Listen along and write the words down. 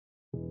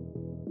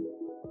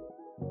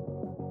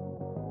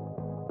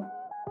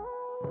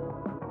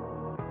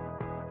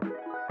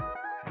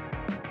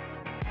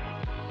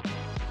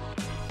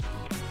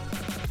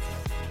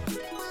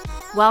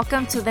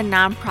Welcome to the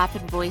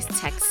NonProfit Voice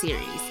Tech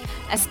Series,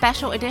 a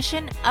special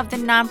edition of the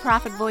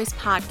NonProfit Voice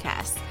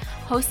podcast,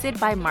 hosted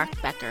by Mark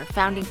Becker,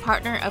 founding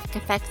partner of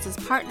Cathexis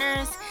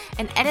Partners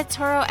and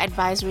editorial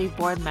advisory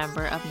board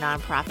member of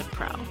NonProfit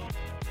Pro.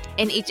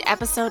 In each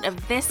episode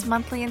of this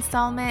monthly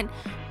installment,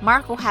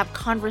 Mark will have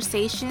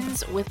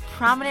conversations with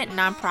prominent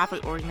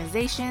nonprofit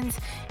organizations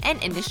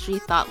and industry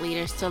thought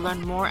leaders to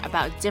learn more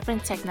about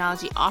different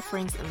technology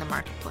offerings in the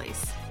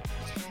marketplace.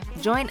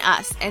 Join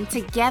us, and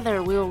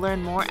together we will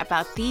learn more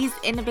about these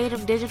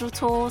innovative digital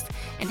tools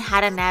and how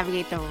to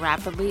navigate the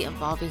rapidly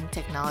evolving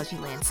technology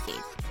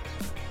landscape.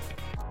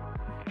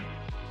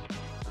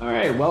 All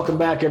right, welcome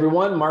back,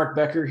 everyone. Mark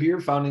Becker here,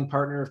 founding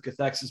partner of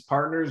Cathexis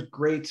Partners.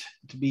 Great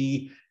to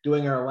be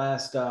doing our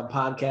last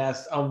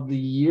podcast of the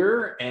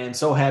year, and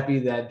so happy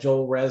that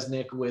Joel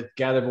Resnik with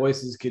Gather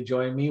Voices could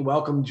join me.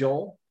 Welcome,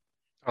 Joel.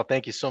 Oh,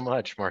 thank you so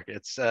much, Mark.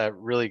 It's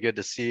really good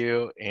to see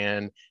you,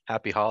 and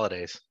happy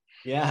holidays.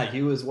 Yeah,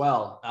 you as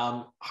well.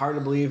 Hard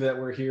to believe that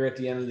we're here at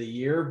the end of the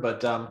year, but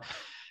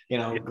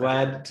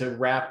glad to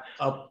wrap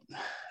up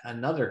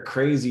another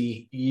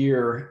crazy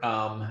year.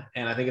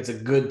 And I think it's a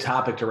good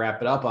topic to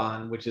wrap it up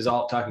on, which is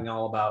talking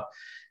all about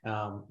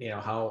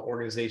how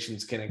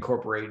organizations can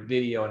incorporate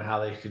video and how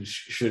they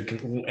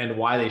should and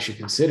why they should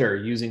consider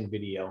using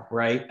video,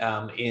 right,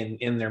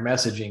 in their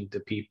messaging to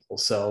people.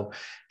 So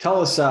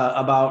tell us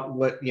about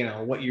what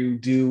you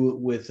do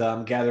with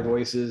Gather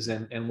Voices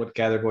and what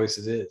Gather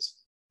Voices is.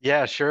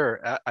 Yeah,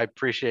 sure. I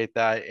appreciate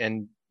that.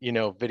 And,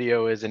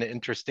 video is an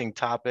interesting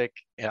topic.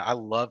 I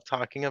love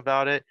talking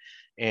about it.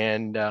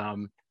 And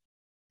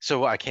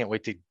so I can't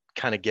wait to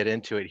kind of get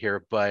into it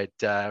here. But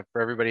for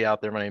everybody out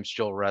there, my name is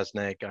Joel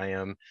Resnik. I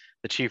am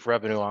the Chief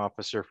Revenue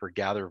Officer for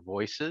Gather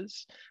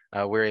Voices.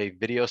 We're a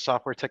video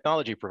software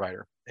technology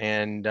provider.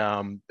 And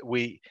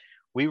we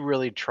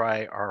really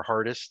try our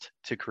hardest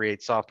to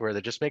create software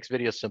that just makes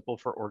video simple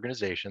for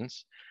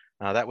organizations.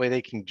 That way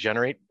they can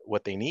generate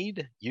what they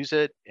need, use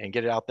it, and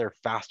get it out there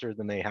faster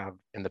than they have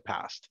in the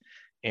past.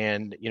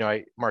 And,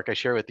 Mark, I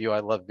share with you,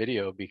 I love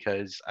video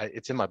because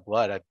it's in my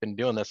blood. I've been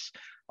doing this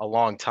a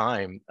long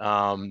time.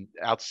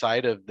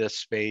 Outside of this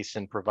space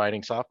and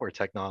providing software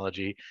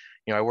technology,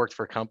 I worked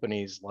for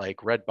companies like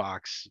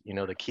Redbox,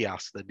 the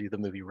kiosks that do the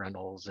movie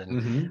rentals.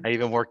 And I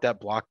even worked at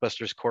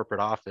Blockbuster's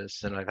corporate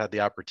office. And I've had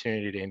the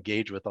opportunity to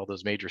engage with all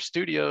those major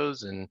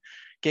studios and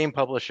game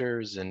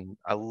publishers. And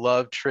I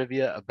love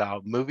trivia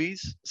about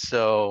movies.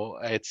 So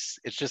it's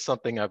just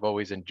something I've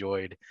always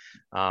enjoyed.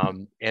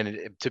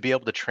 To be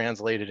able to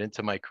translate it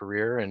into my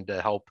career and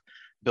to help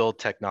build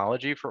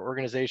technology for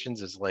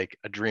organizations is like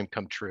a dream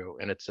come true.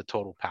 And it's a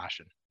total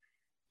passion.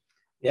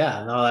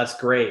 Yeah, no,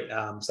 that's great.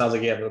 Sounds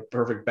like you have a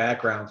perfect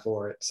background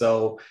for it.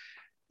 So,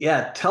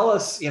 yeah, tell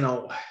us,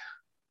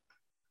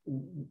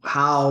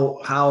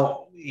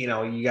 how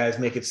you guys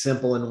make it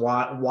simple and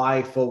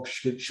why folks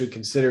should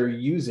consider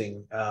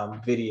using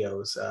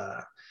videos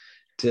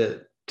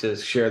to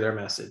share their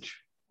message.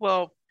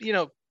 Well,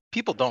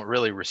 people don't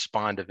really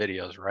respond to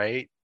videos,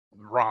 right?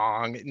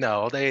 Wrong.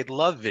 No, they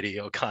love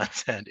video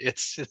content.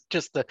 It's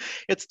just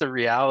the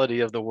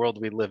reality of the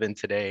world we live in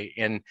today.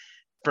 And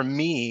for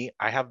me,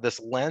 I have this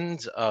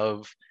lens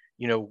of,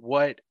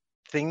 what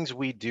things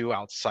we do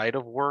outside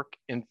of work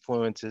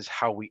influences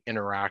how we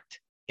interact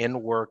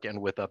in work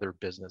and with other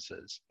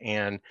businesses.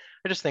 And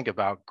I just think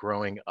about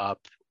growing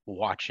up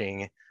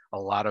watching a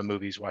lot of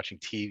movies, watching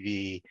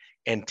TV,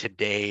 and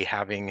today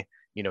having,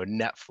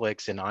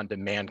 Netflix and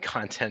on-demand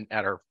content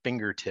at our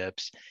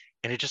fingertips.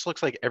 And it just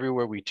looks like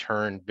everywhere we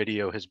turn,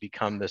 video has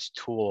become this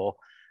tool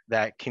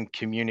that can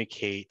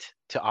communicate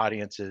to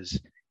audiences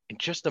in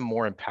just a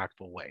more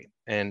impactful way.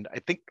 And I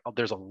think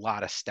there's a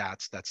lot of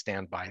stats that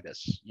stand by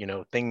this,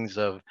 things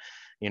of,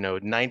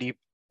 92%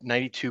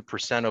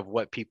 of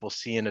what people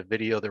see in a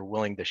video, they're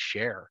willing to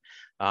share,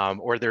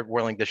 or they're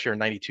willing to share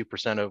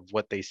 92% of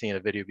what they see in a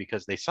video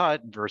because they saw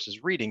it versus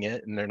reading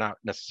it, and they're not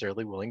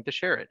necessarily willing to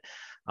share it.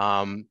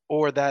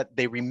 Or that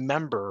they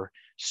remember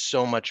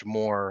so much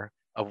more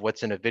of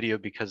what's in a video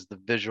because the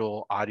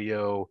visual,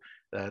 audio,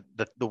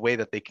 the way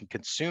that they can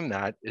consume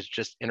that is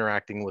just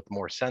interacting with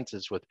more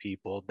senses with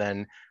people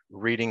than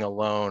reading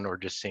alone or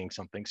just seeing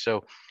something.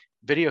 So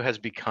video has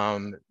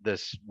become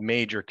this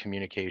major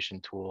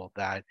communication tool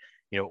that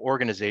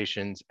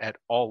organizations at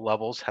all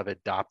levels have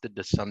adopted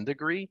to some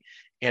degree.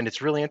 And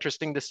it's really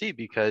interesting to see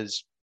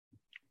because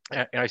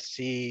I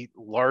see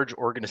large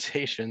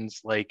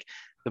organizations like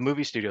the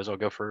movie studios I'll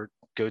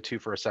go to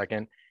for a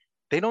second.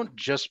 They don't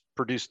just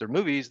produce their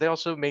movies, they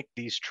also make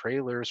these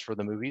trailers for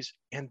the movies,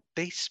 and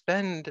they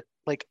spend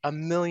like $1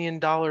 million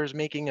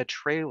making a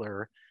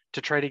trailer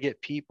to try to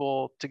get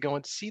people to go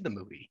and see the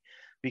movie,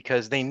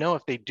 because they know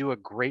if they do a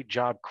great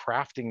job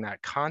crafting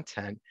that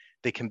content,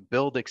 they can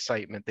build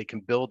excitement, they can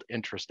build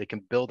interest, they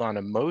can build on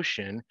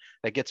emotion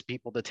that gets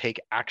people to take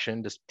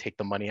action, to take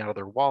the money out of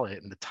their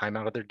wallet and the time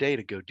out of their day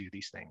to go do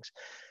these things.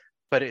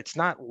 But it's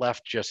not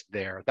left just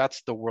there.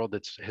 That's the world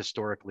it's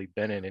historically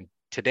been in. And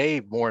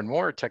today, more and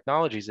more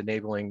technology is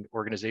enabling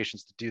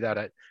organizations to do that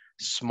at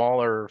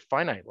smaller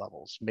finite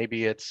levels.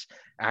 Maybe it's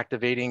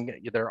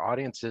activating their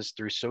audiences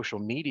through social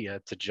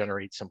media to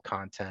generate some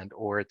content,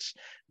 or it's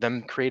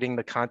them creating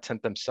the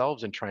content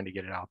themselves and trying to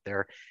get it out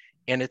there.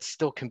 And it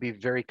still can be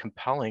very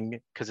compelling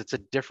because it's a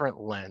different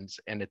lens,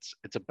 and it's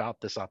about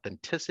this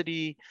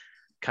authenticity,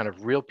 kind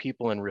of real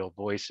people and real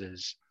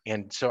voices.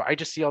 And so I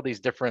just see all these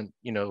different,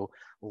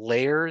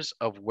 layers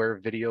of where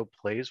video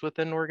plays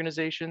within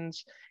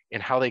organizations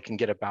and how they can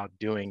get about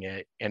doing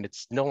it. And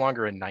it's no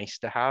longer a nice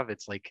to have.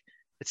 It's like,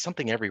 it's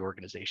something every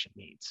organization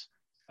needs.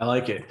 I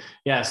like it.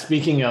 Yeah.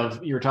 Speaking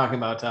of, you were talking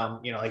about,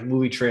 like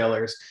movie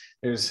trailers.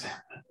 There's,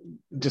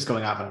 just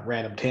going off on a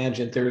random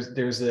tangent.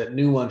 There's a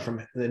new one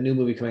from the new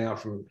movie coming out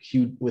from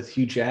with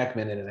Hugh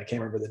Jackman in it. I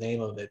can't remember the name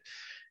of it,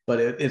 but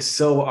it's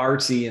so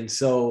artsy and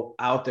so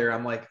out there.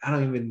 I'm like, I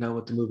don't even know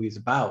what the movie is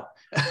about.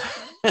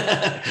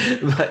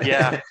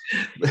 Yeah,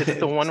 it's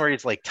the one where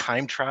he's like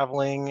time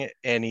traveling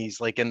and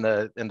he's like in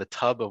the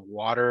tub of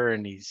water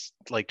and he's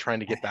like trying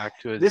to get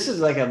back to his. This is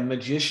like a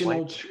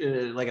magician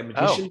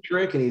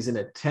trick, and he's in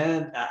a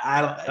tent.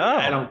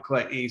 I don't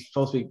quite. He's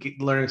supposed to be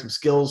learning some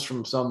skills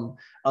from some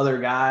other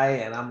guy,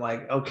 and I'm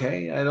like,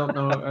 okay, I don't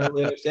know, I don't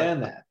really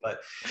understand that, but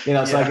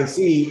so I can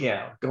see,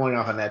 going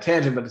off on that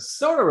tangent, but it's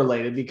sort of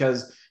related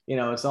because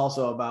it's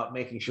also about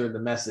making sure the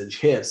message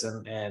hits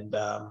and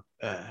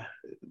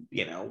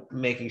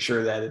making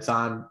sure that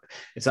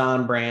it's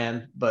on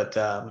brand,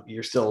 but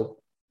you're still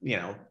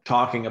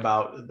talking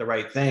about the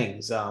right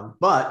things.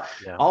 But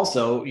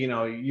also,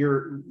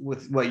 you're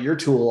with what your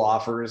tool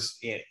offers,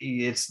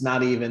 it's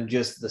not even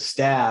just the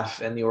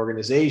staff and the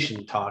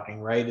organization talking,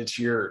 right?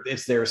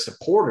 It's their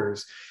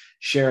supporters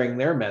sharing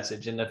their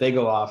message. And if they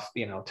go off,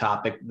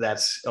 topic,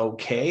 that's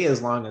okay,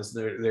 as long as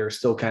they're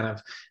still kind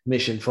of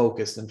mission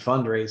focused and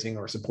fundraising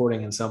or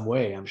supporting in some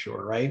way, I'm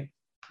sure, right?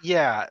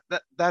 Yeah,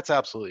 that's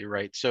absolutely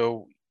right.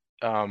 So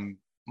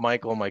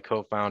Michael, my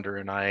co-founder,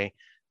 and I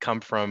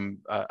come from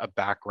a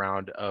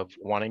background of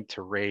wanting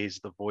to raise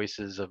the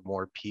voices of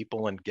more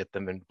people and get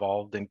them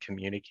involved in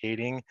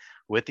communicating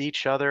with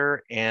each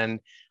other. And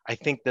I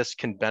think this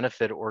can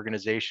benefit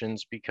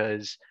organizations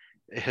because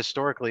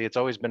historically it's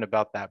always been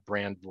about that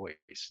brand voice.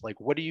 Like,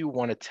 what do you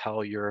want to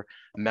tell your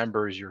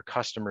members, your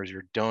customers,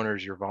 your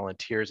donors, your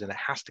volunteers? And it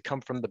has to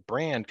come from the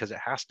brand because it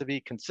has to be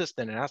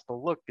consistent. It has to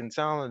look and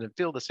sound and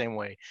feel the same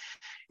way.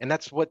 And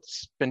that's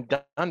what's been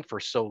done for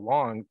so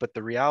long. But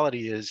the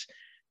reality is,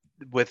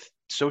 with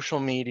social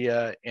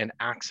media and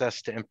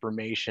access to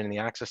information and the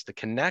access to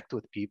connect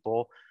with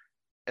people,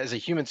 as a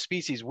human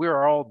species,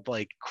 we're all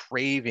like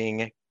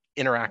craving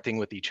interacting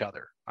with each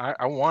other.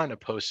 I want to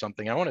post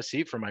something. I want to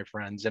see from my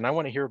friends, and I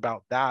want to hear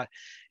about that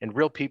and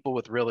real people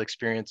with real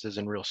experiences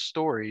and real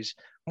stories,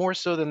 more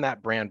so than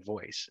that brand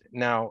voice.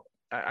 Now,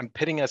 I'm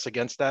pitting us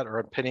against that, or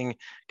I'm pitting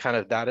kind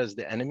of that as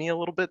the enemy a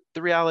little bit.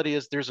 The reality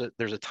is there's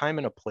a time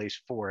and a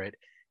place for it,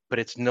 but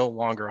it's no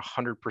longer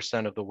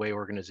 100% of the way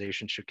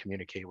organizations should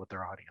communicate with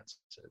their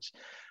audiences.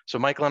 So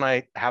Michael and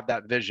I have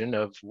that vision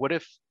of, what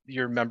if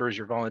your members,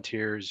 your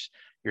volunteers,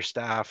 your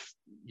staff,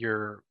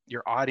 your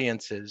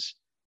audiences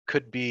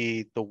could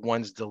be the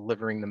ones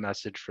delivering the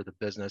message for the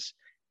business,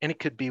 and it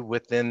could be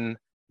within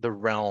the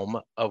realm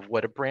of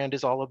what a brand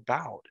is all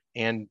about.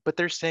 But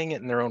they're saying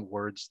it in their own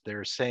words,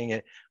 they're saying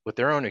it with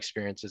their own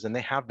experiences, and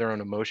they have their own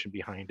emotion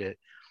behind it.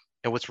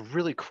 And what's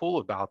really cool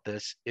about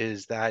this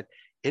is that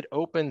it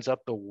opens up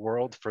the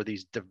world for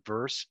these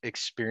diverse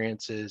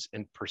experiences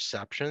and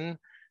perception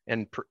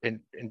and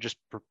just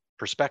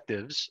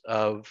perspectives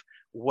of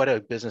what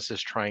a business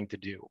is trying to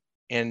do.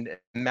 And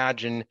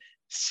imagine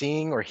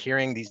seeing or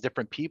hearing these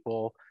different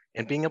people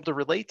and being able to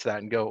relate to that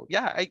and go,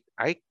 yeah,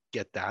 I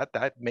get that.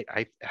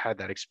 I had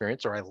that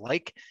experience, or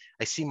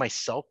I see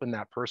myself in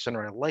that person,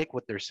 or I like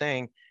what they're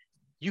saying.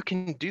 You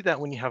can do that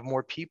when you have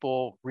more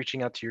people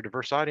reaching out to your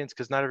diverse audience,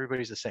 because not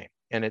everybody's the same,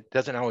 and it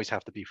doesn't always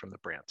have to be from the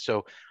brand.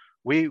 So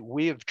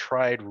we have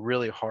tried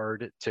really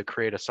hard to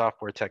create a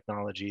software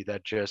technology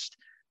that just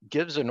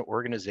gives an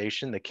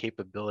organization the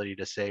capability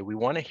to say, we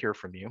want to hear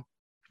from you.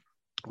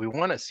 We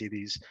want to see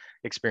these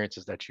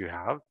experiences that you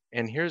have.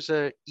 And here's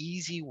an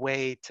easy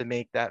way to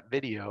make that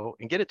video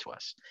and get it to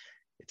us.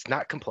 It's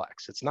not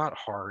complex. It's not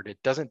hard. It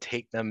doesn't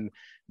take them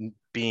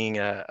being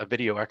a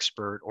video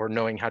expert or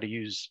knowing how to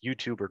use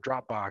YouTube or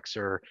Dropbox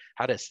or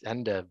how to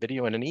send a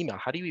video in an email.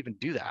 How do you even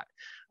do that?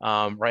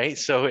 Right?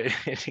 So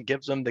it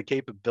gives them the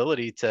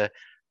capability to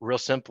real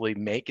simply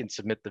make and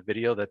submit the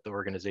video that the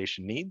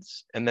organization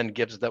needs, and then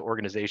gives the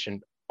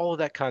organization all of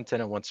that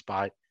content in one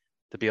spot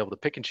to be able to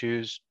pick and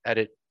choose,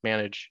 edit,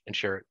 manage, and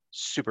share it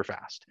super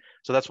fast.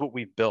 So that's what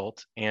we've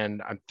built.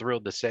 And I'm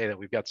thrilled to say that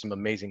we've got some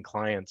amazing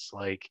clients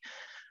like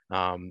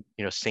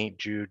St.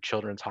 Jude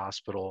Children's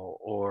Hospital,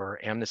 or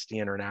Amnesty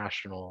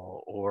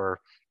International,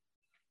 or,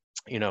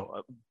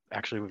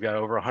 actually we've got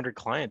over 100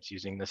 clients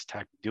using this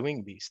tech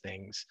doing these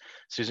things.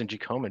 Susan G.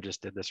 Komen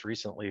just did this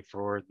recently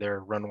for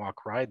their Run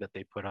Walk Ride that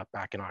they put up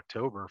back in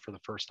October for the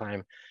first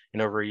time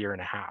in over a year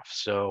and a half.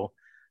 So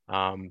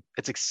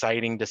it's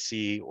exciting to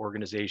see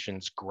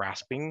organizations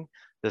grasping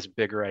this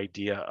bigger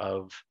idea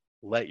of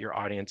let your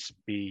audience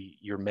be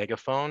your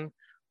megaphone,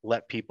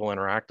 let people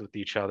interact with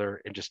each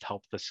other and just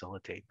help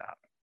facilitate that.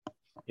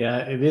 Yeah,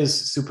 it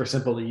is super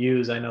simple to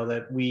use. I know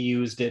that we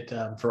used it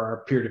for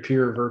our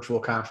peer-to-peer virtual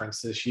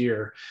conference this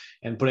year,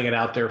 and putting it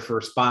out there for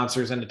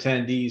sponsors and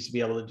attendees to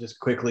be able to just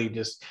quickly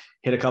just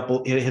hit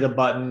a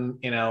button,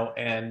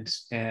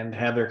 and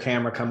have their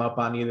camera come up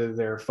on either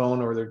their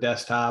phone or their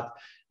desktop,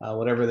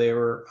 whatever they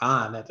were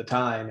on at the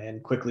time,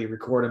 and quickly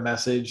record a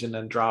message and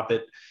then drop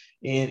it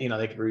in.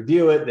 They could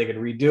review it, they could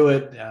redo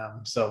it.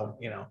 So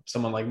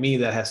someone like me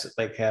that has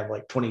to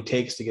have 20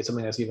 takes to get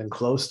something that's even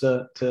close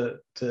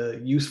to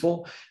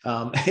useful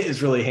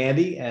is really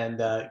handy, and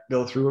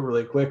go through it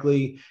really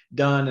quickly,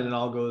 done, and it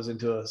all goes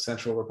into a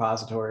central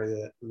repository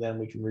that then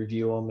we can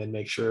review them and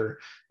make sure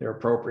they're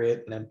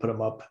appropriate and then put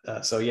them up.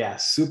 So yeah,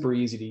 super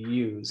easy to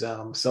use.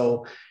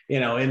 So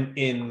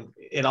in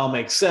it all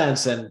makes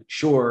sense, and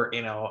sure,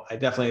 I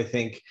definitely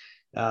think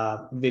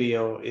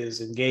video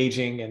is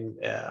engaging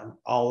and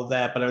all of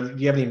that. But do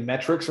you have any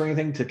metrics or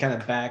anything to kind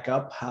of back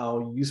up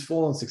how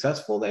useful and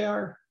successful they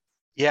are?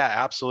 Yeah,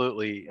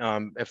 absolutely.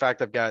 In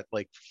fact, I've got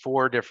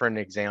 4 different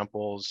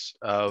examples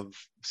of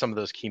some of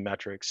those key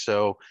metrics.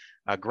 So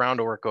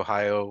Groundwork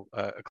Ohio,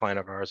 a client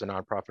of ours, a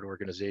nonprofit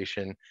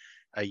organization,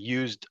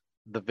 used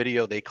the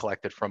video they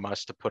collected from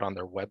us to put on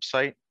their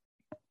website.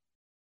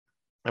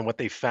 And what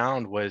they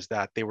found was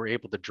that they were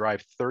able to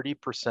drive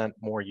 30%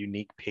 more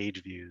unique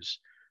page views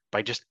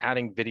by just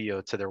adding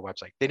video to their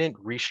website. They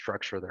didn't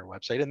restructure their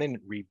website and they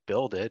didn't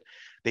rebuild it.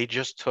 They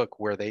just took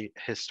where they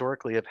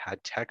historically have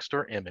had text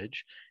or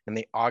image and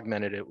they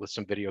augmented it with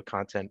some video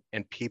content,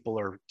 and people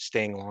are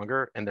staying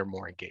longer and they're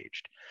more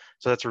engaged.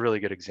 So that's a really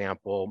good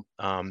example.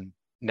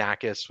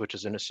 NACIS, which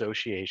is an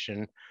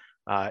association,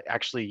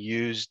 actually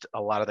used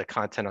a lot of the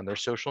content on their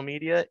social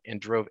media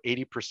and drove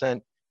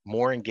 80%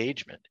 more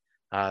engagement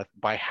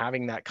by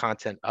having that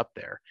content up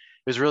there.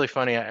 It was really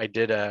funny. I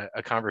did a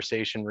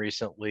conversation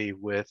recently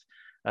with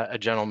a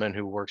gentleman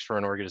who works for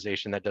an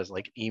organization that does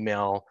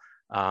email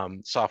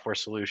software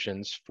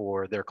solutions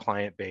for their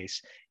client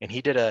base. And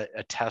he did a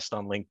test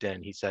on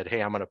LinkedIn. He said,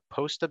 hey, I'm going to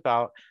post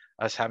about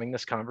us having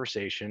this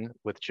conversation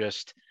with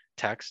just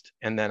text,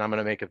 and then I'm going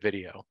to make a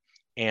video.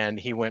 And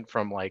he went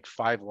from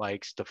 5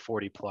 likes to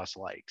 40 plus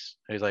likes.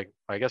 And he's like,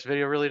 I guess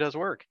video really does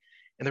work.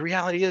 And the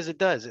reality is it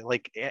does.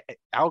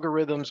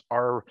 Algorithms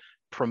are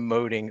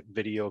promoting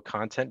video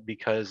content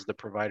because the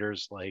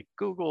providers like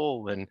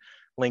Google and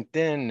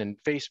LinkedIn and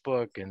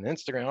Facebook and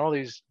Instagram, all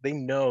these, they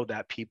know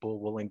that people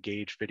will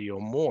engage video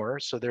more.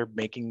 So they're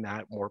making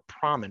that more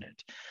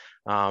prominent.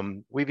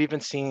 We've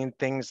even seen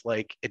things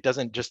like it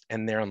doesn't just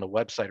end there on the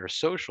website or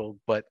social,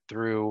 but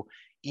through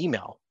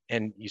email.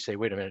 And you say,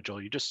 wait a minute,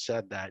 Joel, you just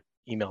said that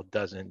email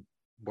doesn't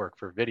work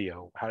for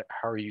video. How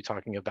are you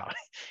talking about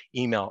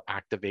email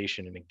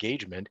activation and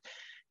engagement?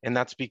 And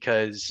that's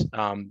because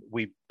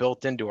we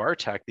built into our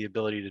tech the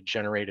ability to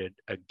generate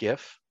a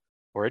GIF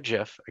or a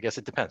GIF. I guess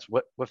it depends.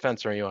 What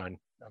fence are you on,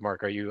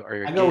 Mark? Are you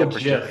I go with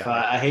GIF.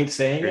 I hate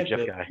saying it.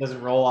 It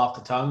doesn't roll off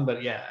the tongue,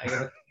 but yeah,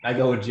 I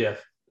go with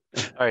GIF.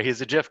 All right,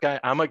 he's a GIF guy.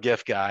 I'm a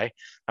GIF guy.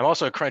 I'm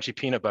also a crunchy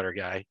peanut butter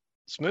guy.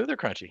 Smooth or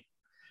crunchy?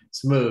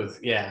 Smooth,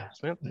 yeah.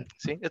 Smooth.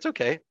 See, it's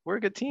okay. We're a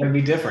good team. It'll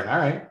be different. All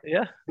right.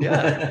 Yeah.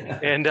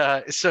 And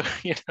so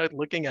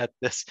looking at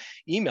this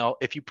email,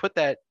 if you put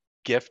that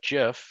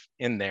GIF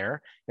in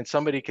there and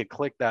somebody could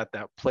click that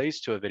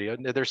plays to a video,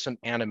 there's some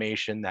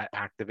animation that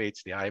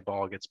activates the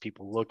eyeball, gets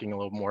people looking a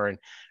little more and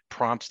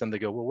prompts them to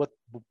go, well,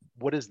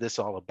 what is this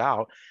all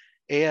about?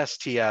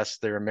 ASTS,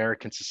 their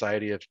American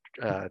Society of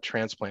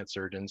Transplant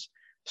Surgeons,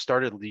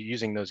 started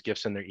using those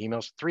GIFs in their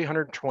emails.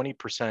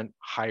 320%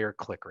 higher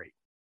click rate.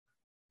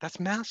 That's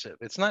massive.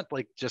 It's not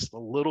just a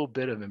little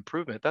bit of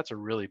improvement. That's a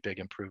really big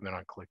improvement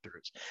on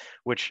click-throughs,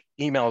 which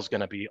email is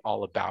going to be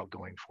all about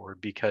going forward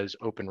because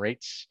open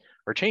rates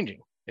are changing.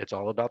 It's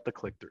all about the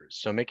click-throughs.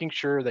 So making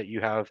sure that you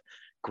have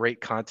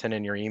great content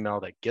in your email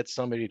that gets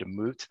somebody to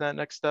move to that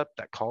next step,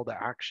 that call to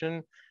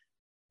action,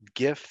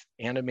 GIF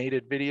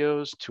animated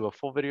videos to a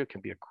full video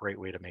can be a great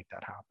way to make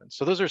that happen.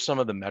 So those are some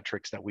of the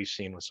metrics that we've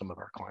seen with some of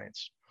our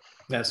clients.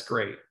 That's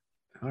great.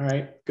 All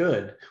right,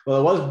 good. Well,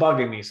 it was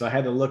bugging me, so I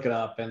had to look it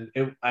up, and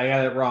I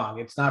got it wrong.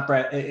 It's not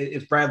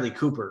it's Bradley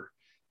Cooper,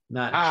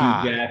 not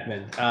Hugh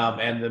Jackman.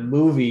 And the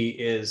movie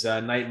is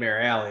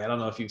Nightmare Alley. I don't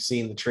know if you've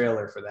seen the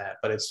trailer for that,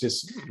 but it's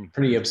just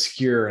pretty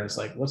obscure, and it's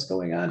like, what's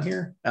going on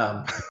here?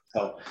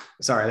 So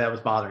sorry, that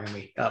was bothering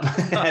me. I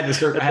had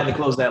to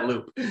close that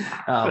loop.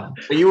 But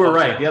you were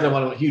right. The other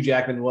one, Hugh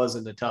Jackman was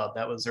in the tub.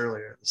 That was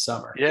earlier this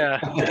summer. Yeah.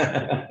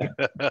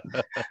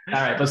 All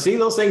right, but see,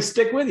 those things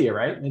stick with you,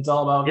 right? It's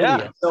all about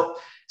video.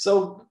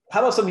 So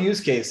how about some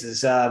use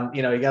cases?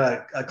 You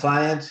got a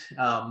client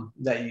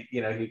that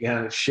you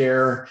kind of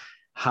share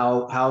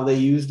how they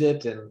used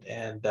it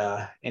and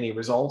any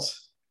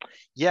results.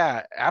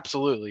 Yeah,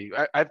 absolutely.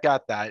 I've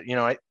got that.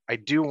 I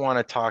do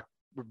want to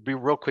be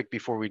real quick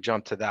before we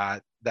jump to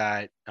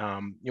that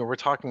we're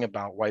talking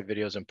about why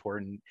video is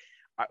important.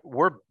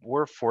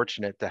 we're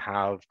fortunate to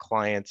have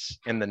clients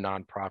in the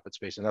nonprofit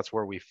space, and that's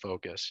where we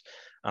focus.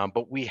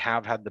 But we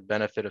have had the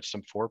benefit of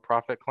some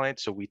for-profit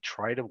clients, so we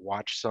try to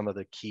watch some of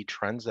the key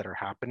trends that are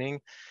happening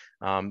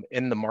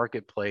in the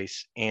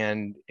marketplace.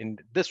 And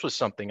this was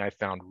something I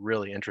found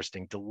really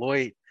interesting.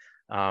 Deloitte,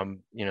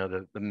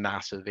 the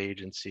massive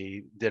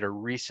agency, did a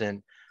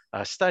recent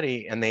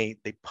study, and they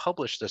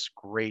published this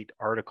great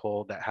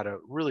article that had a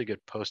really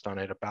good post on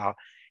it about,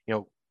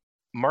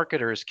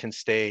 marketers can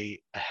stay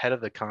ahead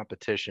of the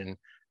competition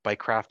by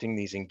crafting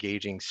these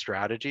engaging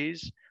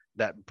strategies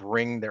that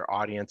bring their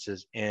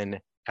audiences in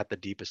at the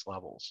deepest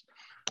levels.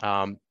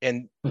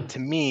 And to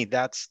me,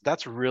 that's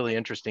really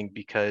interesting,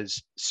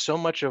 because so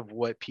much of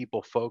what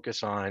people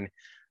focus on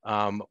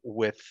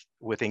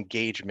with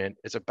engagement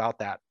is about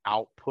that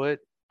output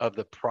of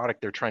the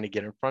product they're trying to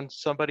get in front of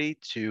somebody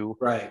to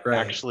Right.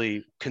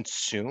 actually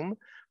consume.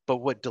 But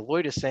what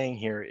Deloitte is saying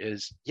here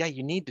is, yeah,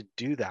 you need to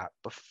do that,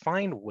 but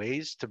find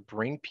ways to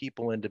bring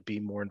people in to be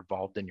more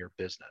involved in your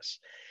business.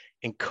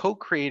 And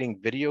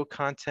co-creating video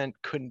content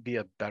couldn't be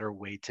a better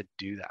way to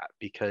do that,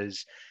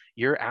 because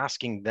you're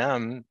asking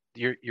them,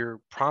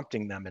 you're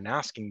prompting them and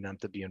asking them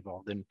to be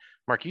involved. And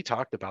Mark, you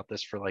talked about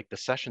this for like the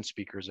session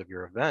speakers of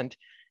your event.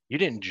 You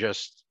didn't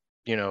just,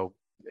 you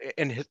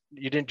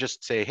didn't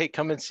just say, hey,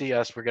 come and see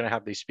us, we're going to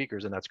have these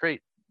speakers, and that's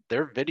great.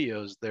 Their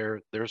videos,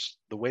 there's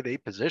the way they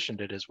positioned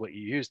it is what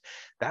you used.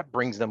 That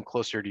brings them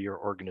closer to your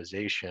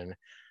organization.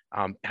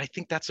 And I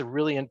think that's a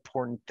really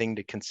important thing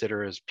to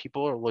consider as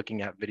people are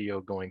looking at video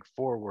going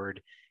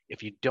forward.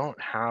 If you don't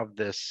have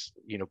this,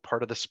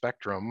 part of the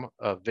spectrum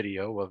of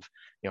video of,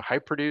 high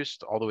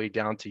produced all the way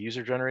down to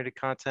user generated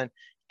content,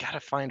 you got to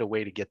find a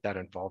way to get that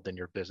involved in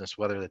your business,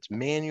 whether that's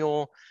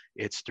manual,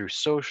 it's through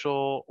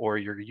social, or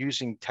you're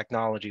using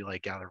technology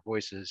like Gather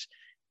Voices.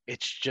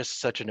 It's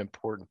just such an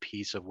important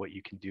piece of what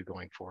you can do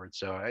going forward.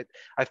 So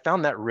I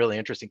found that really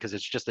interesting, because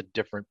it's just a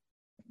different,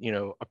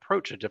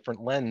 approach, a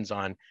different lens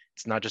on,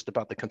 it's not just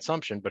about the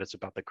consumption, but it's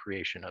about the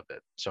creation of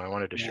it. So I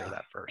wanted to share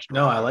that first.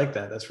 No, I like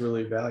that. That's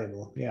really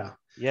valuable. Yeah.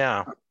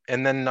 Yeah.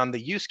 And then on the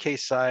use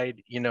case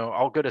side,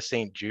 I'll go to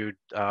St. Jude.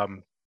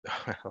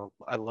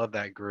 I love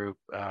that group.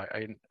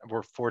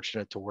 We're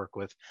fortunate to work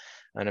with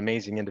an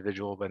amazing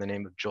individual by the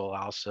name of Joel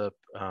Resnik,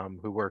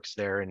 who works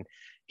there, and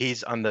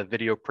he's on the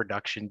video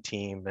production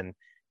team. And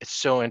it's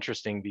so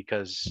interesting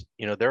because,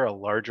 they're a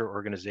larger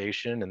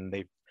organization, and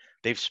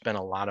they've spent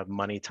a lot of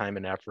money, time,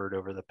 and effort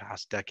over the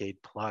past decade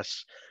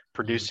plus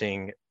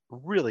producing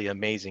really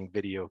amazing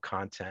video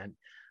content.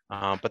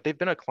 But they've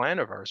been a client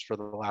of ours for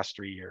the last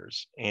 3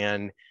 years.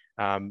 And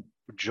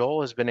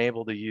Joel has been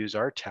able to use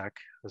our tech.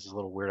 This is a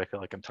little weird. I feel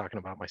like I'm talking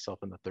about myself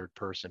in the third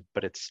person,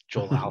 but it's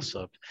Joel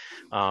Resnik.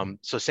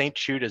 So St.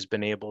 Jude has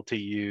been able to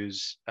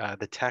use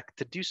the tech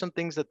to do some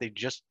things that they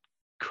just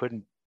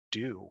couldn't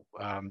do.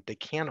 They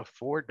can't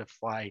afford to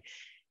fly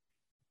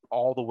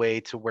all the way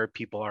to where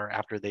people are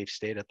after they've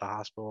stayed at the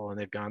hospital and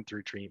they've gone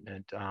through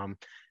treatment,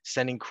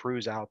 sending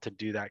crews out to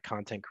do that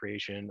content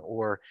creation,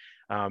 or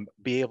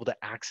be able to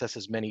access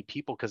as many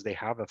people, because they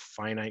have a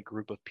finite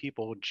group of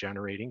people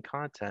generating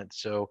content.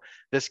 So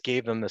this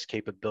gave them this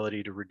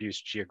capability to reduce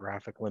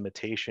geographic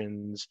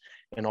limitations,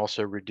 and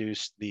also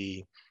reduce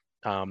the,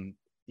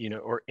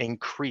 or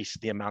increase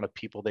the amount of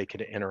people they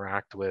could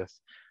interact with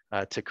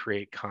to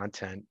create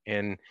content.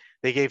 And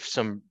they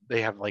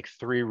have like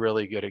 3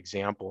 really good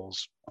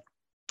examples.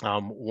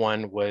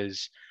 One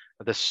was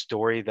the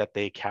story that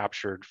they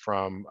captured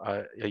from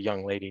a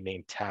young lady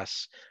named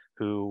Tess,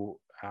 who,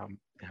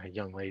 a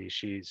young lady,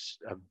 she's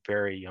a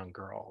very young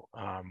girl,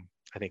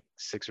 I think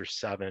 6 or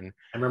 7.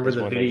 I remember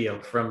the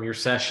video from your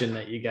session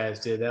that you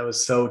guys did. That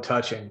was so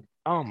touching.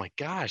 Oh my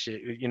gosh.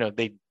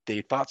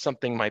 They thought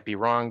something might be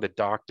wrong. The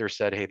doctor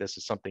said, hey, this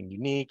is something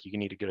unique. You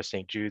need to go to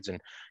St. Jude's.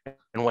 And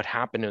what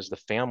happened is the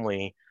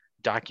family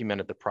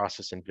documented the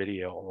process in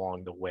video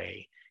along the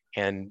way.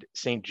 And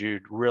St.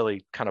 Jude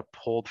really kind of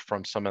pulled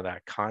from some of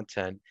that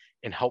content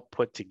and helped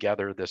put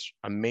together this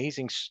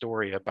amazing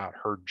story about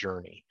her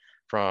journey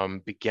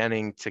from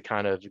beginning to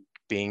kind of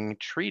being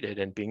treated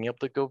and being able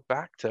to go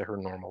back to her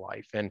normal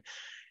life. And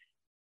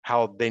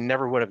how they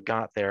never would have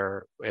got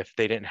there if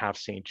they didn't have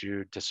St.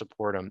 Jude to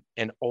support them.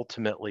 And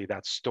ultimately,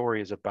 that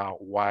story is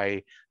about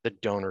why the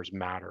donors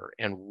matter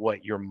and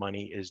what your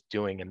money is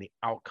doing and the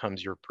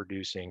outcomes you're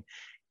producing.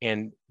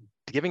 And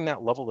giving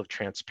that level of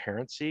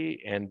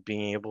transparency and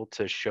being able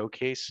to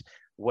showcase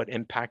what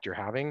impact you're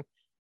having,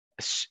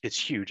 it's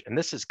huge. And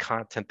this is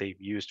content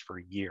they've used for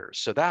years.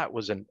 So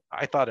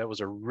I thought it was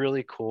a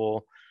really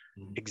cool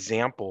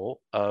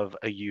example of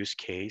a use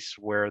case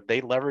where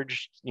they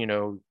leveraged,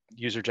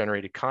 user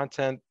generated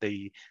content.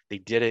 They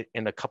did it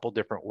in a couple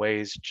different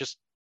ways, just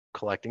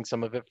collecting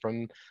some of it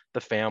from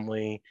the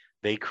family.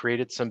 They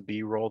created some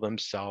B-roll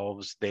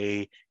themselves.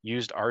 They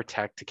used our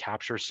tech to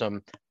capture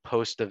some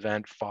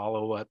post-event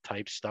follow-up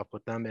type stuff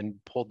with them and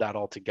pulled that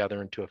all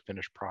together into a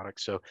finished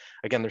product. So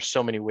again, there's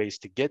so many ways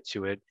to get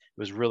to it. It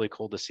was really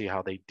cool to see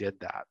how they did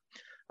that.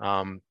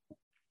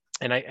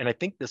 And I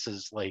think this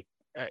is like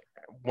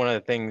one of the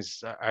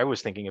things I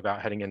was thinking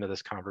about heading into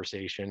this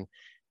conversation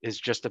is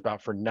just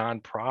about for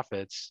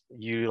nonprofits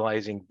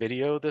utilizing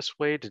video this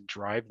way to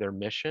drive their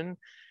mission.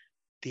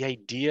 The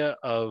idea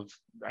of,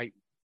 I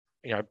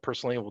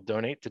personally will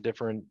donate to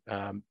different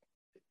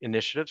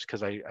initiatives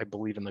because I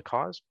believe in the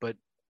cause, but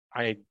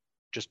I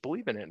just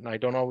believe in it, and I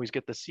don't always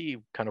get to see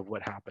kind of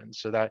what happens.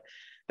 So that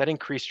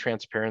increased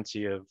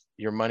transparency of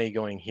your money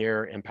going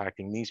here,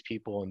 impacting these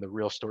people, and the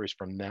real stories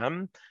from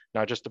them,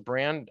 not just the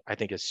brand, I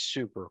think is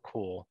super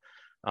cool.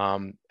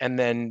 And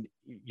then,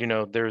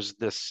 there's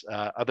this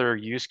other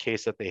use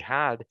case that they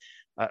had,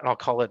 and I'll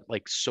call it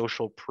like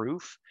social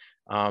proof,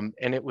 and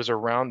it was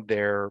around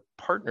their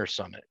partner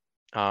summit.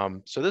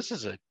 So this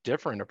is a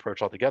different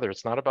approach altogether.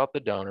 It's not about the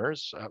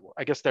donors.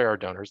 I guess there are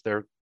donors.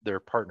 They're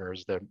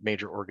partners, the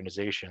major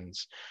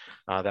organizations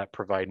that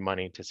provide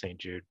money to St.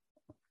 Jude.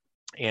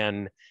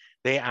 And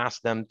they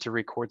asked them to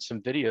record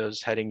some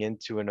videos heading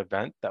into an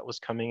event that was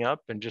coming up,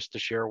 and just to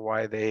share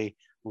why they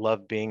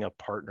love being a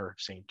partner of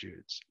St.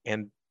 Jude's.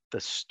 And the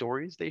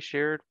stories they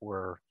shared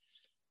were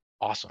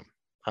awesome.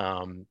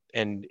 And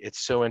it's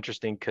so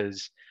interesting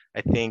because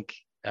I think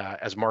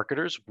as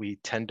marketers, we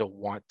tend to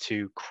want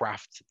to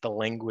craft the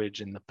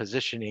language and the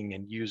positioning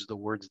and use the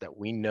words that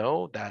we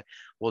know that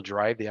will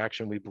drive the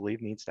action we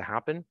believe needs to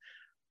happen.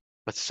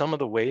 But some of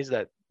the ways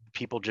that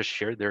people just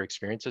shared their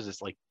experiences,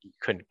 it's like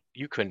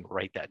you couldn't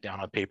write that down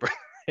on paper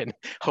and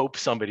hope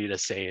somebody to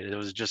say it. It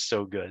was just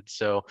so good.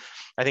 So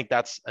I think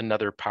that's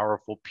another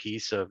powerful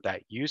piece of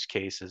that use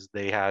case, is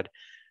they had,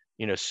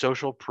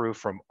 social proof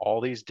from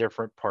all these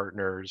different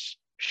partners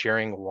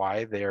sharing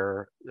why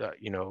they're,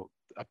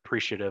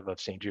 appreciative of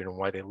St. Jude and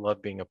why they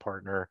love being a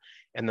partner.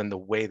 And then the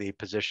way they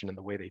positioned and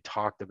the way they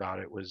talked about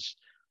it was,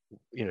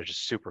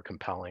 just super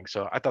compelling.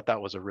 So I thought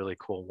that was a really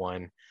cool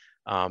one.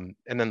 And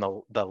then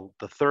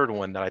the third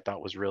one that I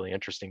thought was really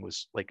interesting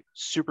was like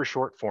super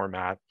short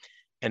format,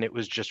 and it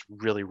was just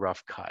really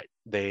rough cut.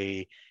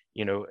 They,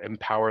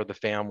 empower the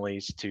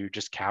families to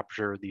just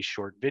capture these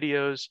short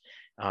videos.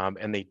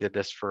 And they did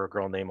this for a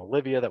girl named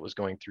Olivia that was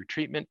going through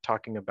treatment,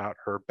 talking about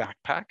her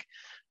backpack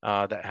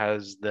that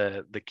has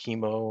the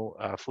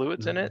chemo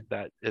fluids in it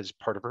that is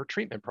part of her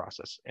treatment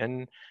process.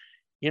 And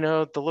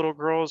the little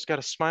girl's got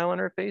a smile on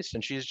her face,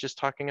 and she's just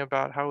talking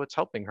about how it's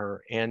helping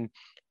her. And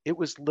it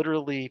was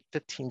literally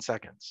 15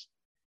 seconds.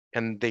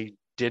 And they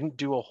didn't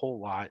do a whole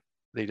lot.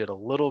 They did a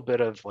little bit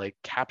of like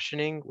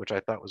captioning, which I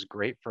thought was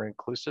great for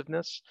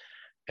inclusiveness.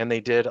 And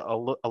they did a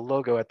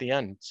logo at the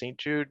end. St.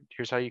 Jude,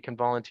 here's how you can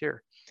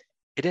volunteer.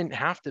 It didn't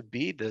have to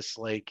be this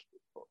like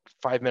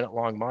 5-minute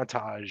long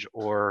montage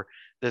or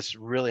this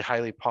really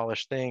highly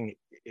polished thing.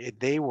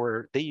 They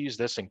used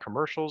this in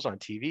commercials, on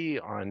TV,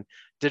 on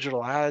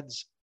digital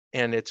ads,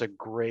 and it's a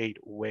great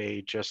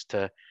way just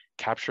to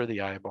capture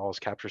the eyeballs,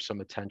 capture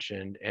some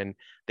attention, and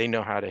they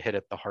know how to hit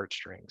at the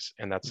heartstrings,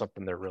 and that's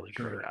something they're really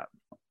great at.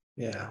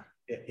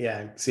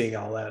 Yeah, seeing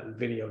all that in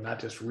video, not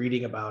just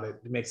reading about it,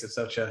 it makes it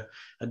such a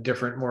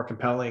different, more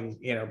compelling,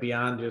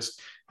 beyond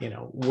just,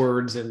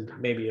 words and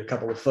maybe a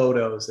couple of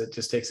photos. It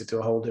just takes it to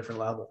a whole different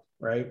level,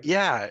 right?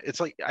 Yeah,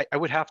 it's like I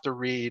would have to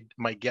read,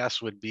 my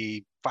guess would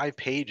be 5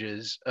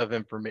 pages of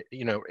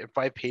information,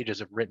 5 pages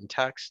of written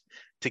text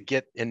to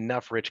get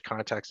enough rich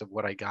context of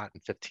what I got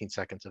in 15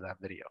 seconds of that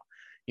video.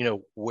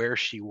 Where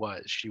she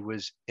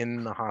was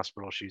in the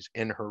hospital, she's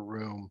in her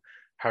room,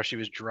 how she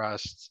was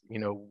dressed,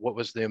 what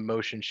was the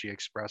emotion she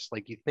expressed.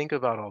 Like, you think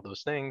about all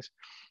those things.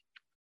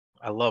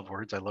 I love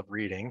words, I love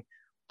reading,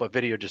 but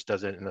video just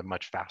does it in a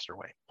much faster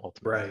way,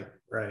 ultimately.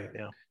 Right.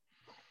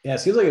 Yeah, it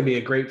seems like it'd be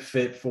a great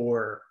fit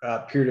for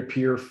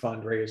peer-to-peer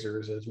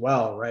fundraisers as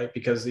well, right?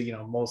 Because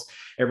most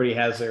everybody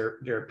has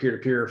their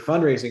peer-to-peer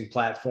fundraising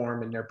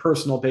platform and their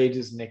personal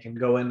pages, and they can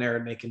go in there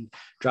and they can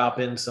drop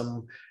in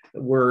some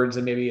words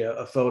and maybe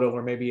a photo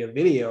or maybe a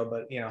video.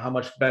 But how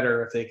much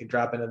better if they could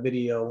drop in a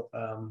video,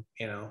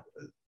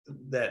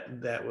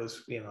 that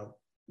was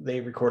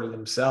they recorded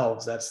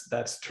themselves.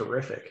 That's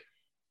terrific.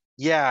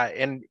 Yeah,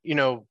 and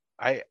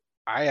I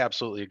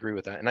absolutely agree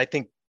with that, and I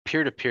think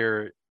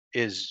peer-to-peer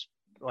is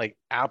like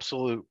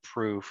absolute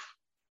proof.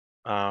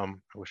 I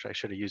wish I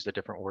should have used a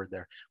different word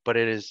there, but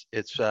it's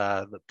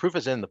the proof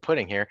is in the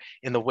pudding here,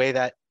 in the way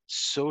that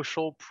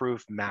social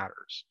proof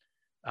matters.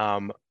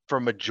 For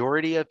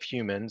majority of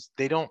humans,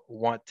 they don't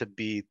want to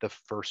be the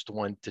first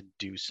one to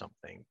do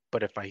something,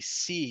 but if I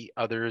see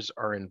others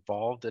are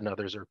involved and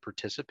others are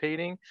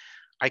participating,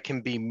 I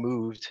can be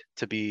moved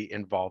to be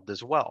involved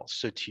as well.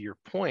 So to your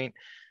point,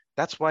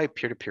 that's why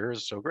peer-to-peer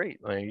is so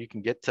great. Like, you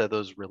can get to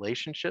those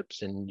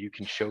relationships and you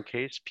can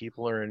showcase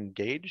people are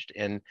engaged.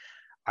 And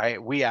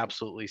we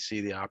absolutely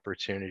see the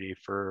opportunity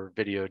for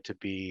video to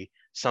be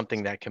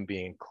something that can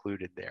be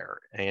included there.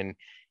 And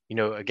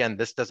again,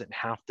 this doesn't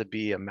have to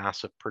be a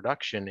massive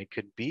production. It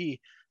could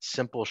be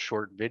simple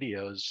short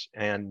videos.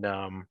 And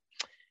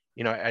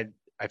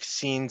I've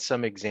seen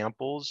some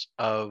examples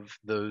of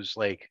those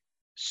like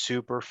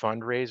super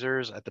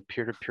fundraisers at the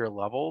peer-to-peer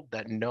level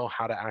that know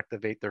how to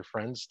activate their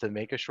friends to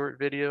make a short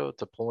video,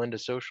 to pull into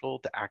social,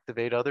 to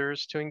activate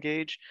others to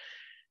engage.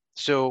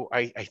 So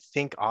I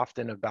think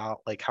often about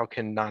like, how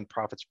can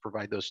nonprofits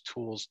provide those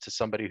tools to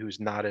somebody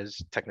who's not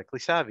as technically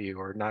savvy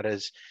or not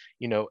as,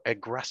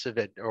 aggressive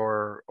at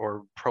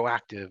or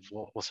proactive.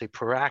 We'll say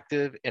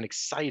proactive and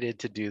excited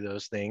to do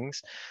those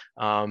things,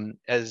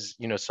 as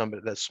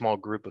somebody, that small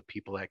group of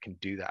people that can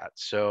do that.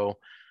 So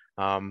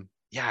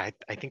yeah,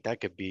 I think that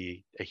could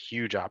be a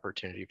huge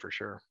opportunity for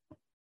sure.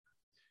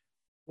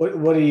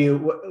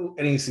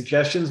 Any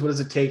suggestions? What does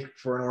it take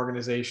for an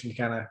organization to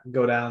kind of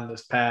go down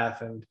this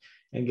path and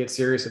get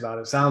serious about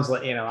it? Sounds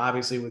like,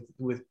 obviously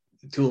with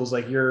tools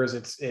like yours,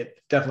 it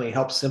definitely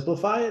helps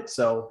simplify it.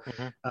 So,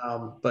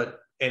 but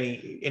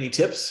any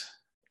tips?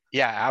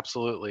 Yeah,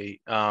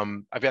 absolutely.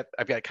 I've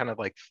got kind of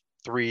like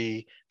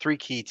three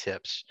key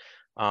tips.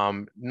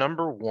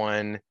 Number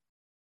one,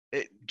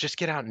 just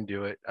get out and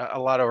do it. A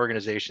lot of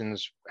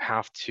organizations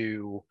have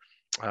to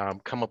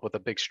come up with a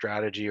big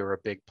strategy or a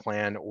big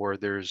plan, or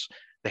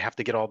they have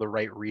to get all the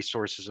right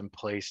resources in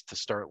place to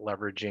start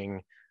leveraging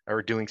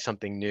or doing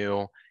something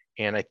new.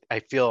 And I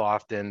feel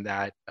often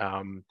that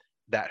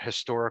that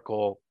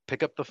historical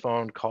pick up the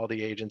phone, call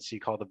the agency,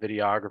 call the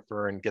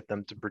videographer, and get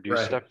them to produce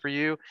Right. stuff for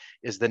you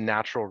is the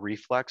natural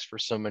reflex for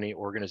so many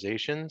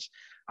organizations.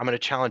 I'm going to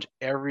challenge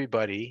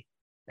everybody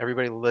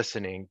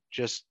listening,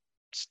 just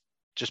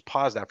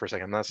pause that for a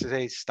second. I'm not to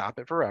say stop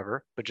it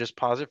forever, but just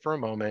pause it for a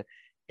moment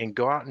and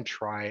go out and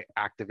try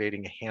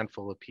activating a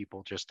handful of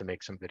people just to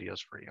make some videos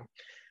for you.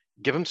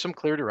 Give them some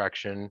clear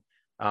direction.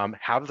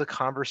 Have the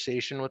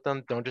conversation with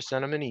them. Don't just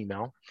send them an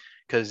email,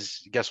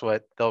 because guess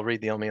what? They'll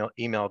read the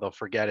email, they'll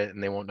forget it,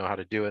 and they won't know how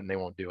to do it, and they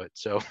won't do it.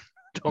 So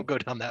don't go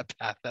down that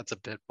path. That's a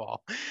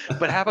pitfall.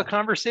 But have a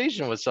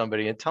conversation with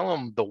somebody and tell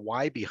them the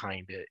why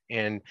behind it,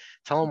 and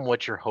tell them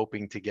what you're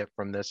hoping to get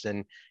from this,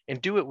 and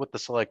do it with the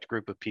select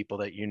group of people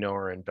that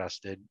are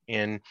invested.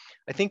 And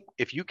I think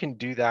if you can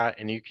do that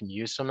and you can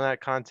use some of that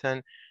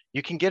content,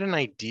 you can get an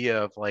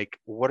idea of like,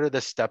 what are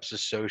the steps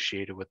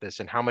associated with this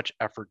and how much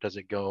effort does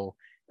it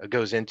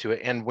goes into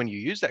it. And when you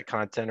use that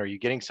content, are you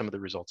getting some of the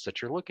results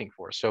that you're looking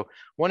for? So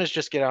one is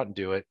just get out and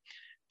do it.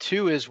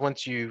 Two is,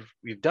 once you've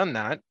done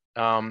that,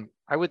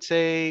 I would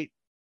say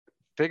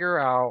figure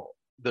out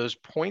those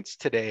points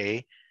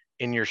today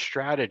in your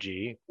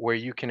strategy where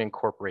you can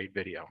incorporate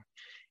video,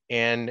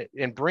 and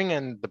bring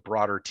in the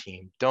broader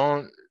team.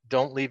 Don't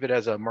leave it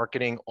as a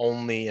marketing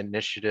only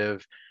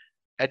initiative.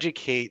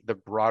 Educate the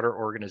broader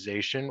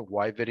organization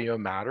why video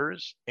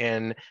matters,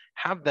 and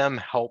have them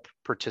help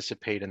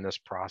participate in this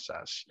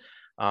process.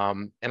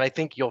 And I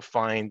think you'll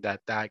find that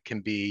that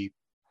can be,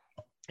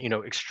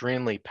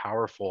 extremely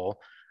powerful,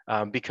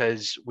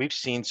 because we've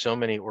seen so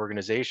many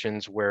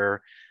organizations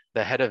where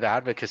the head of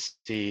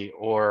advocacy,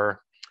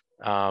 or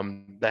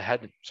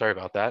sorry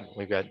about that.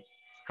 I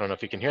don't know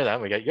if you can hear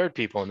that. We got yard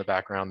people in the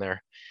background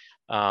there.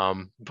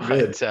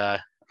 Good.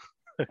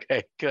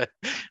 Okay, good.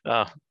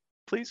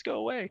 Please go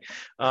away.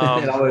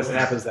 It always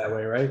happens that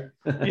way, right?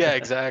 Yeah,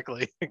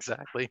 exactly.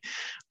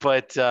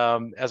 But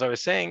as I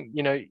was saying,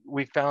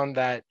 we found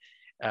that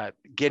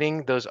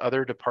getting those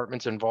other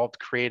departments involved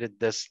created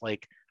this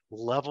like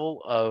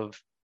level of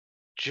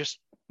just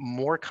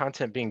more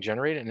content being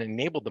generated, and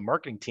enabled the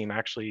marketing team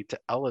actually to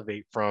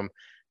elevate from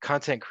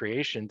content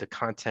creation to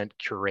content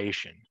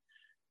curation,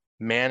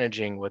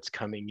 managing what's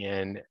coming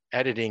in,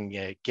 editing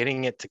it,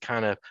 getting it to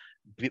kind of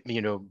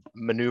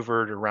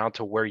maneuvered around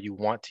to where you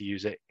want to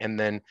use it, and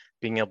then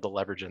being able to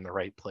leverage in the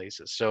right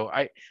places. So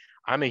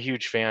I'm a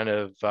huge fan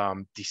of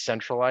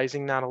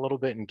decentralizing that a little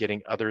bit and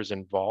getting others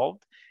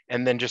involved,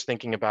 and then just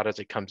thinking about, as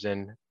it comes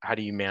in, how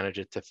do you manage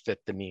it to fit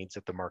the needs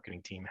that the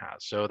marketing team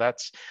has. So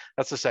that's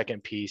the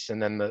second piece.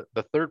 And then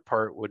the third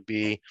part would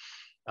be,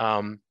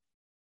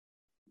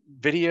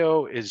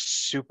 video is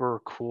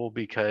super cool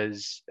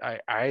because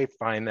I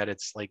find that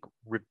it's like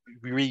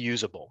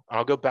reusable.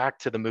 I'll go back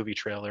to the movie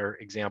trailer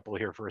example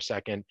here for a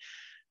second.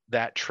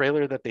 That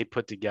trailer that they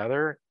put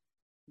together,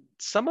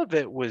 some of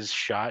it was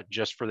shot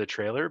just for the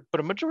trailer,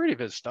 but a majority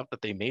of it is stuff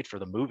that they made for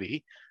the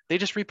movie. They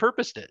just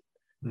repurposed it.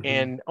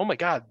 And oh my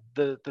God,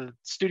 the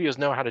studios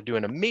know how to do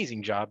an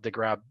amazing job to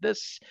grab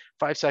this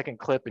 5-second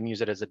clip and use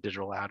it as a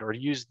digital ad, or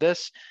use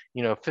this,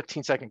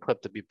 15-second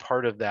clip to be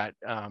part of that,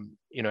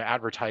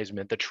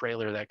 advertisement, the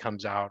trailer that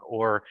comes out,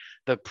 or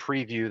the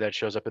preview that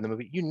shows up in the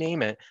movie. You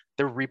name it,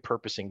 they're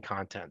repurposing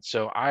content.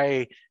 So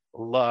I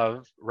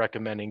love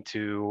recommending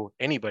to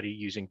anybody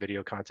using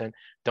video content,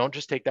 don't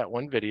just take that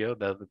one video,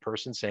 the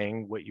person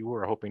saying what you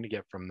were hoping to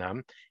get from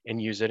them,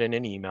 and use it in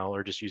an email,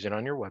 or just use it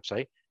on your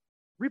website.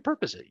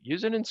 Repurpose it,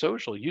 use it in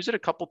social, use it a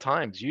couple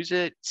times, use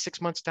it 6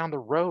 months down the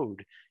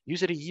road,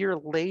 use it a year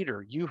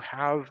later. You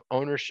have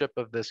ownership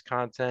of this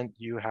content.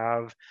 You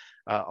have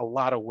a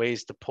lot of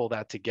ways to pull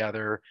that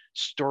together.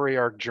 Story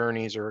arc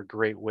journeys are a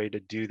great way to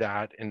do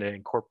that and to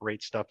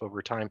incorporate stuff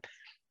over time.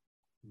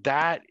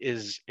 That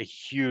is a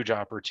huge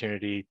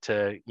opportunity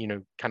to,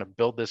 kind of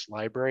build this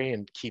library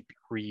and keep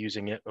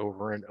reusing it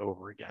over and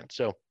over again.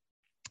 So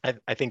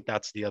I think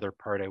that's the other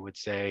part I would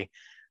say.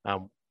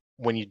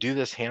 When you do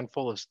this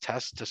handful of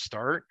tests to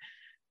start,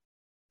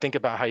 think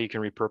about how you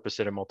can repurpose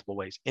it in multiple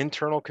ways.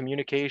 Internal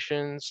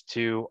communications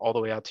to all the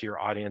way out to your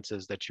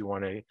audiences that you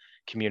want to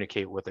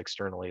communicate with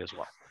externally as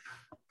well.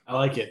 I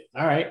like it.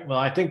 All right. Well,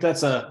 I think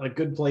that's a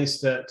good place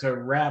to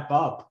wrap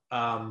up.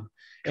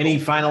 Any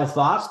final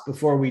thoughts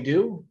before we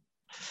do?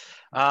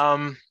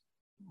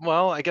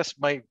 Well, I guess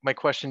my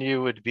question to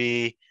you would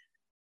be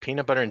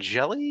peanut butter and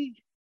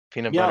jelly,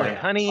 peanut butter and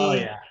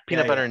honey,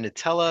 peanut butter and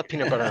Nutella,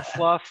 peanut butter and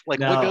fluff. Like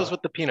what goes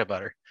with the peanut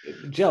butter?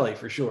 Jelly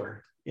for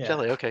sure. Yeah.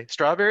 Jelly. Okay.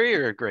 Strawberry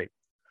or grape?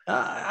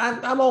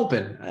 I'm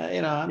open.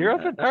 You're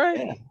open. All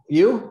right. Yeah.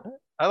 You?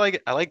 I like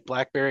it. I like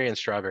blackberry and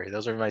strawberry.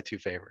 Those are my two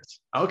favorites.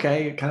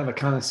 Okay. Kind of a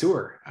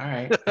connoisseur. All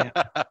right. Yeah.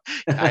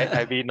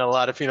 I've eaten a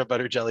lot of peanut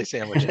butter jelly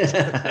sandwiches.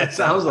 It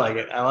sounds like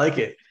it. I like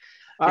it.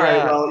 All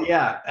right. Well,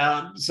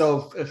 yeah.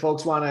 So if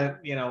folks want to,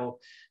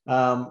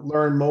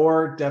 learn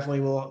more,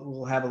 definitely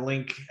we'll have a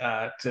link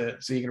so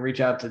you can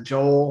reach out to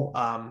Joel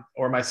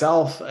or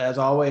myself. As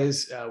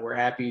always, we're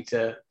happy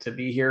to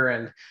be here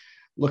and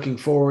looking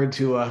forward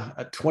to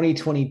a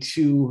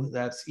 2022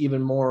 that's even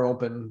more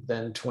open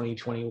than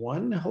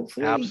 2021,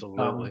 hopefully.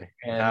 Absolutely.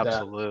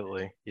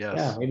 Absolutely. Yes.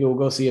 Yeah, maybe we'll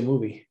go see a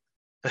movie.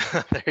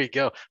 There you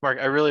go. Mark,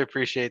 I really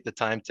appreciate the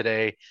time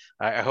today.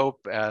 I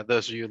hope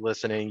those of you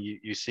listening,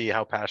 you see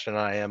how passionate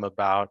I am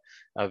about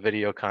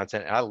video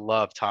content. I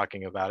love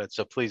talking about it.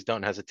 So please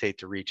don't hesitate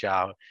to reach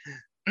out.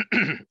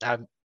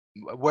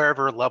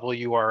 Wherever level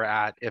you are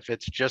at, if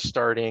it's just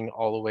starting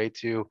all the way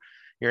to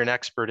you're an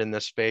expert in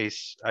this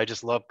space, I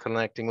just love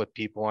connecting with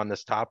people on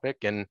this topic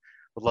and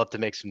would love to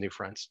make some new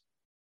friends.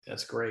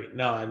 That's great.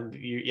 No, and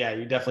you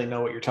definitely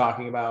know what you're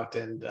talking about,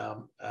 and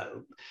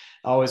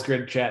always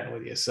great chatting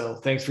with you. So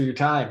thanks for your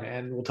time,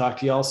 and we'll talk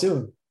to you all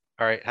soon.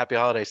 All right. Happy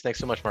holidays. Thanks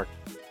so much, Mark.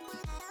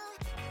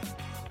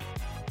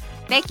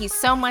 Thank you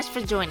so much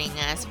for joining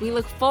us. We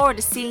look forward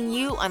to seeing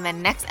you on the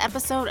next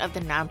episode of The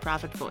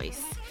Nonprofit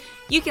Voice.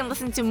 You can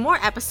listen to more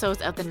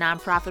episodes of The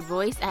Nonprofit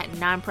Voice at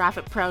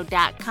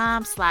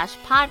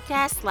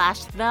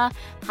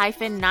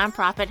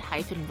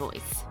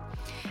nonprofitpro.com/podcast/the-nonprofit-voice.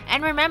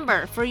 And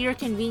remember, for your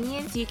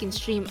convenience, you can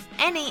stream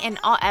any and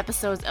all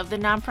episodes of The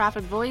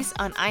Nonprofit Voice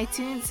on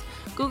iTunes,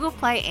 Google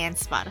Play, and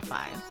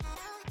Spotify.